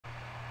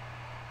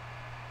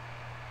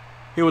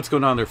Hey, what's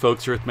going on there,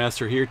 folks?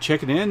 Earthmaster here,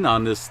 checking in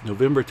on this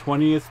November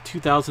 20th,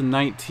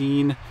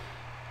 2019,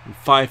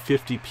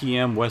 5:50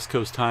 p.m. West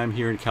Coast time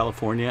here in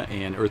California,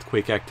 and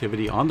earthquake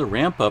activity on the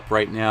ramp up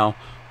right now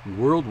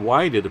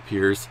worldwide, it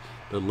appears.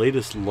 The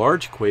latest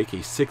large quake, a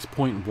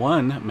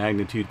 6.1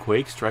 magnitude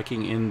quake,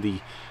 striking in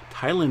the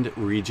Thailand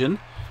region.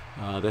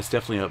 That's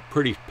definitely a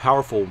pretty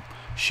powerful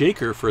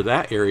shaker for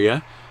that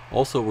area.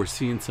 Also, we're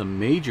seeing some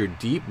major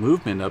deep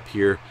movement up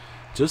here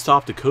just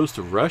off the coast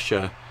of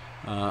Russia.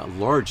 A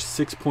large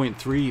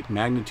 6.3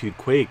 magnitude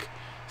quake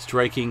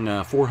striking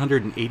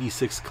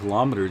 486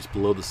 kilometers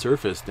below the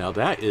surface. Now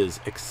that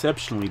is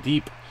exceptionally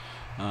deep,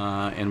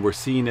 and we're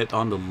seeing it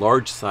on the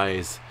large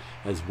size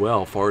as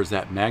well, as far as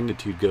that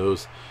magnitude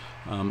goes.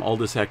 All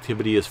this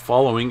activity is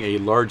following a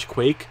large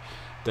quake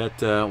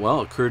that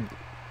occurred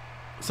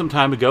some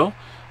time ago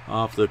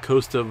off the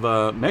coast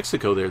of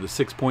Mexico there, the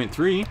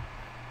 6.3.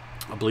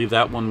 I believe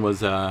that one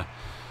was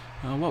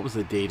what was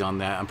the date on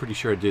that? I'm pretty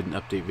sure I did an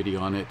update video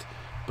on it.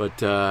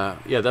 But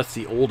yeah, that's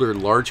the older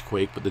large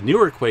quake. But the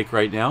newer quake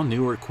right now,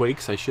 newer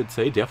quakes I should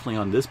say, definitely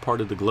on this part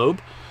of the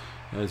globe,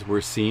 as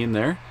we're seeing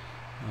there,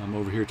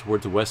 over here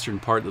towards the western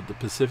part of the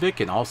Pacific,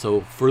 and also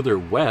further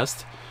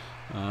west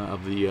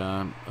of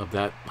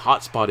that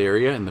hotspot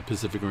area in the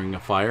Pacific Ring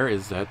of Fire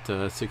is that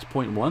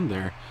 6.1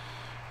 there.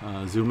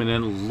 Zooming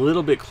in a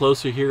little bit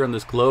closer here on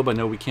this globe. I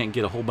know we can't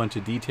get a whole bunch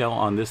of detail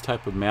on this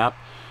type of map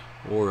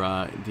or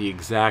the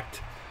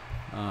exact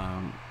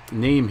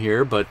name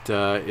here, but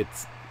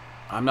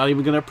I'm not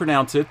even going to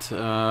pronounce it,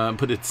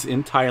 but it's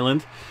in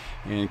Thailand,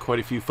 and quite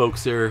a few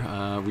folks there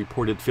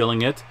reported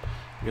feeling it.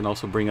 We can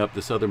also bring up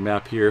this other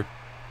map here,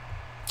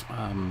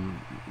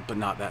 but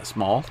not that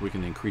small. We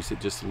can increase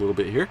it just a little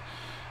bit here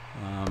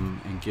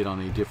and get on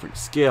a different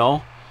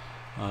scale.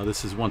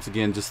 This is once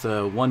again just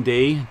a 1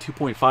 day,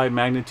 2.5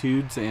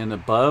 magnitudes and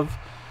above,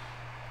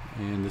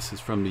 and this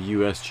is from the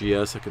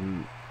USGS. I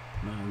can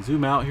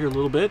zoom out here a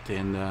little bit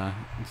and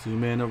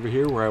zoom in over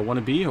here where I want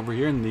to be, over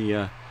here in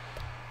the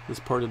this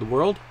part of the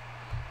world.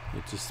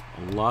 It's just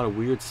a lot of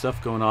weird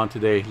stuff going on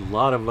today. A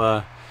lot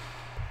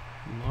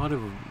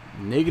of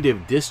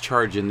negative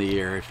discharge in the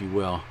air, if you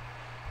will.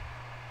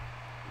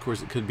 Of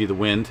course, it could be the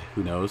wind.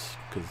 Who knows?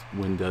 Because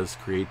wind does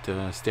create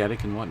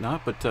static and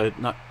whatnot. But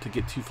not to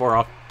get too far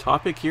off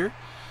topic here.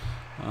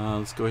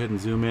 Let's go ahead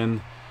and zoom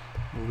in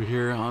over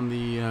here on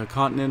the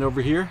continent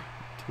over here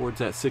towards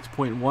that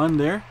 6.1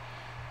 there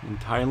in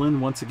Thailand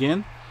once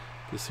again.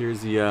 This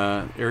here's the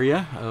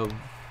area of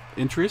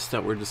interest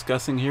that we're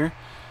discussing here.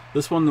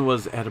 This one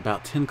was at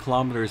about 10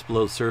 kilometers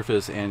below the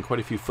surface, and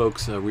quite a few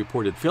folks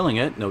reported feeling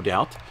it, no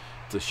doubt.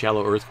 It's a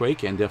shallow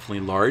earthquake and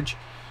definitely large,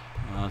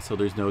 so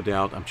there's no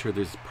doubt. I'm sure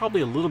there's probably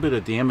a little bit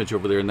of damage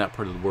over there in that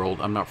part of the world.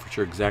 I'm not for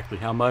sure exactly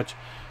how much.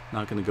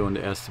 Not going to go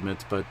into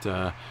estimates, but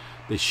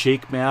the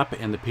shake map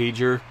and the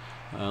pager,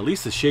 at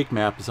least the shake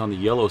map is on the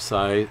yellow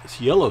side.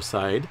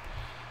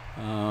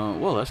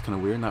 Well, that's kind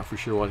of weird. Not for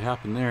sure what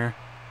happened there.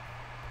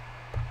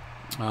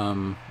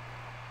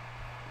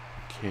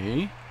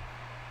 Okay,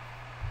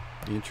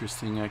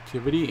 interesting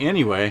activity.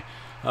 Anyway,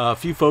 a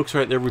few folks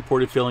right there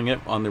reported feeling it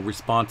on the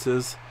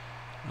responses,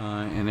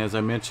 and as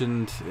I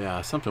mentioned,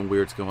 yeah, something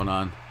weird's going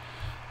on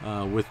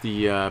with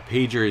the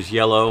pager is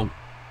yellow,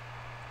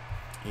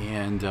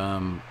 and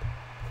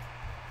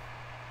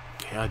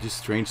yeah, just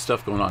strange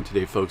stuff going on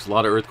today, folks. A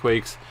lot of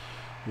earthquakes,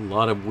 a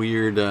lot of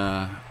weird,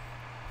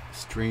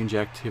 strange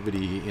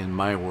activity in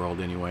my world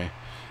anyway.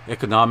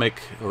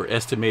 Economic or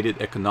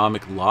estimated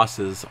economic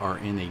losses are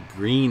in a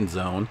green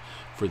zone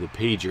for the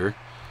pager.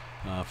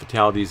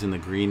 Fatalities in the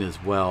green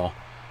as well,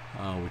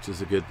 which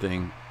is a good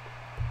thing.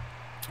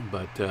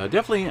 But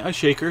definitely a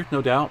shaker,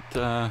 no doubt.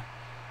 Quite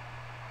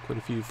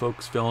a few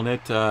folks feeling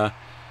it.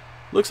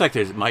 Looks like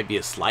there might be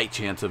a slight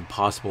chance of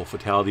possible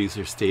fatalities.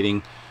 They're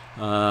stating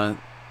 1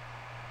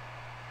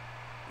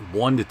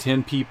 to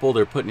 10 people.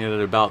 They're putting it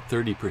at about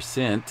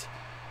 30%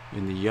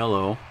 in the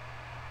yellow.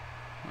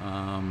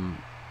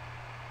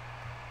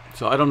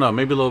 So I don't know,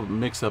 maybe a little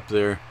mix up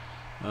there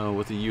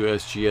with the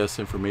USGS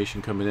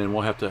information coming in.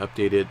 We'll have to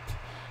update it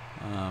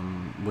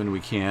when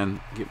we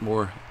can get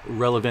more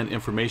relevant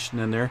information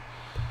in there.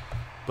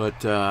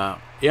 But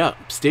yeah,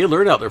 stay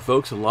alert out there,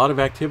 folks. A lot of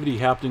activity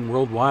happening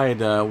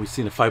worldwide. We've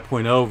seen a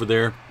 5.0 over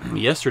there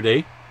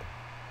yesterday,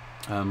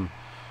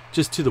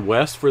 just to the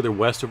west, further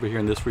west over here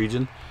in this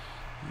region.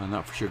 I'm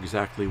not for sure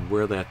exactly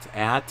where that's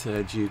at,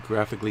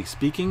 geographically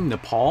speaking.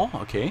 Nepal,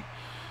 okay.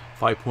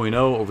 5.0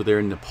 over there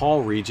in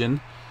Nepal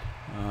region.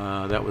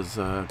 That was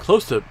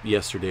close to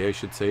yesterday, I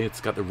should say. It's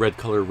got the red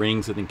color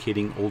rings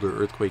indicating older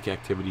earthquake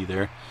activity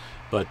there.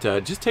 But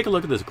just take a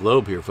look at this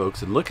globe here,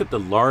 folks, and look at the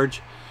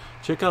large.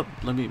 Check out,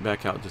 let me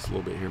back out just a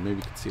little bit here. Maybe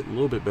you can see it a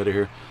little bit better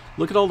here.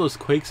 Look at all those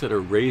quakes that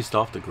are raised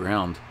off the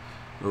ground,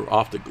 or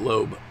off the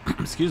globe.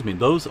 Excuse me.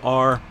 Those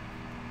are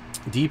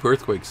deep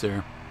earthquakes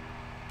there.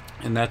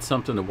 And that's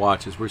something to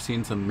watch, as we're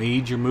seeing some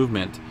major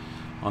movement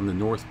on the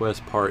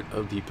northwest part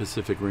of the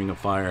Pacific Ring of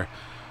Fire,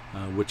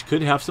 which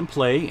could have some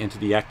play into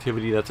the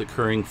activity that's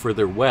occurring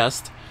further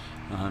west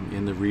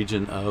in the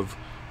region of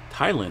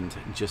Thailand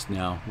just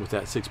now with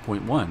that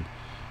 6.1.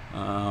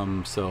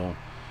 So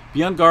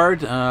be on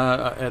guard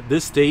at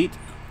this date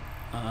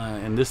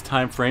and this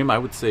time frame. I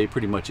would say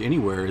pretty much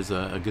anywhere is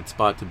a good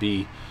spot to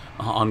be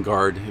on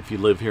guard if you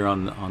live here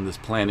on this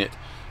planet.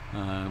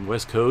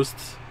 West Coast,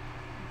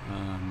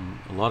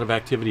 a lot of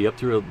activity up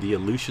through the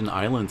Aleutian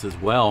Islands as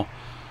well.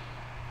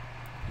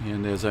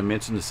 And as I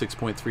mentioned, the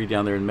 6.3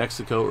 down there in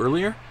Mexico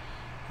earlier.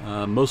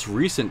 Most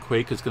recent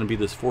quake is going to be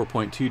this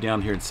 4.2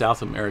 down here in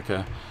South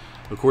America.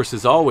 Of course,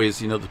 as always,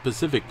 the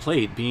Pacific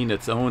Plate, being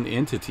its own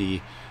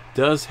entity,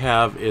 does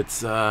have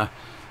its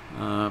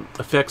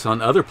effects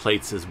on other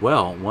plates as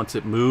well. Once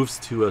it moves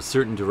to a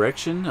certain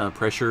direction,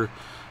 pressure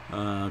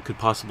could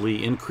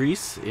possibly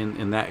increase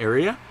in that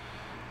area,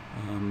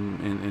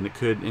 and it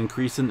could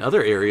increase in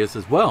other areas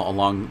as well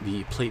along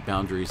the plate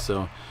boundaries.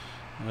 So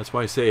that's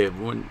why I say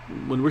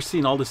when we're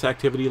seeing all this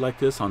activity like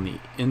this on the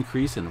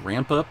increase and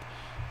ramp up,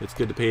 it's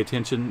good to pay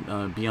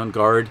attention, be on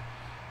guard,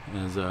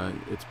 as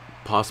it's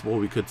possible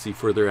we could see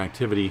further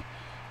activity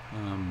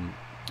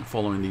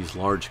following these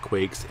large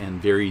quakes and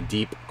very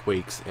deep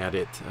quakes at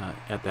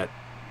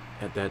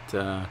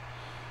that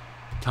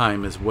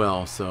time as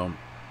well. So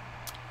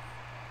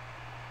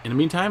in the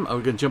meantime,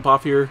 I'm going to jump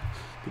off here,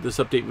 get this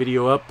update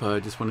video up. I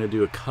just want to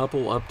do a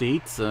couple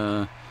updates,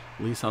 at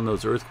least on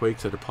those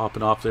earthquakes that are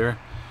popping off there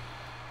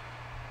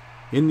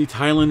in the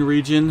Thailand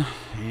region,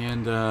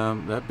 and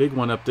that big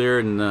one up there.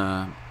 And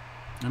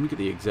let me get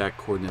the exact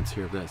coordinates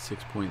here of that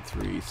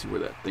 6.3, see where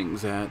that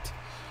thing's at.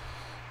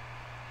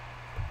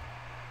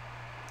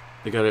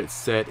 They got it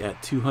set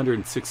at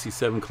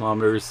 267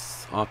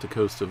 kilometers off the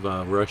coast of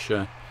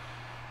Russia.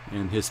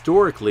 And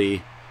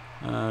historically,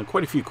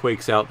 quite a few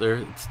quakes out there.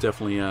 It's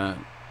definitely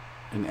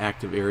an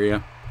active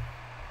area.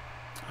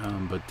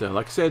 But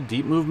like I said,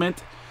 deep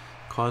movement,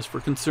 cause for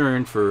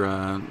concern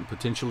for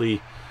potentially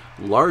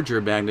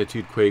larger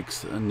magnitude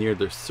quakes near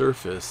the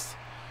surface.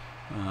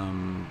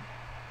 And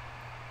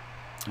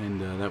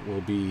that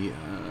will be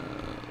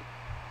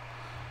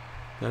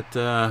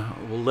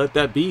we'll let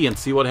that be and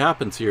see what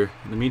happens here.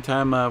 In the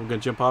meantime, we're going to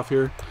jump off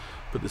here,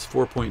 put this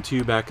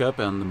 4.2 back up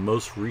on the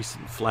most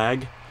recent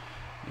flag.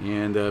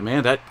 And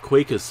man, that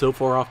quake is so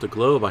far off the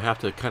globe, I have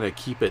to kind of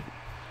keep it,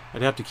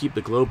 I'd have to keep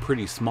the globe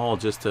pretty small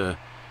just to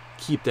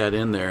keep that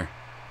in there.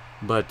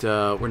 But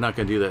we're not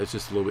going to do that, it's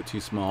just a little bit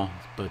too small.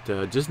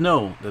 But just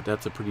know that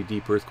that's a pretty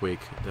deep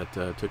earthquake that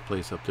took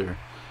place up there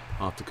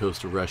off the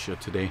coast of Russia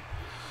today.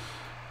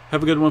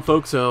 Have a good one,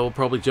 folks. We'll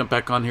probably jump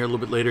back on here a little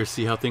bit later,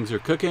 see how things are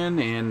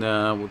cooking, and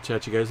we'll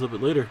chat you guys a little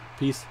bit later.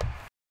 Peace.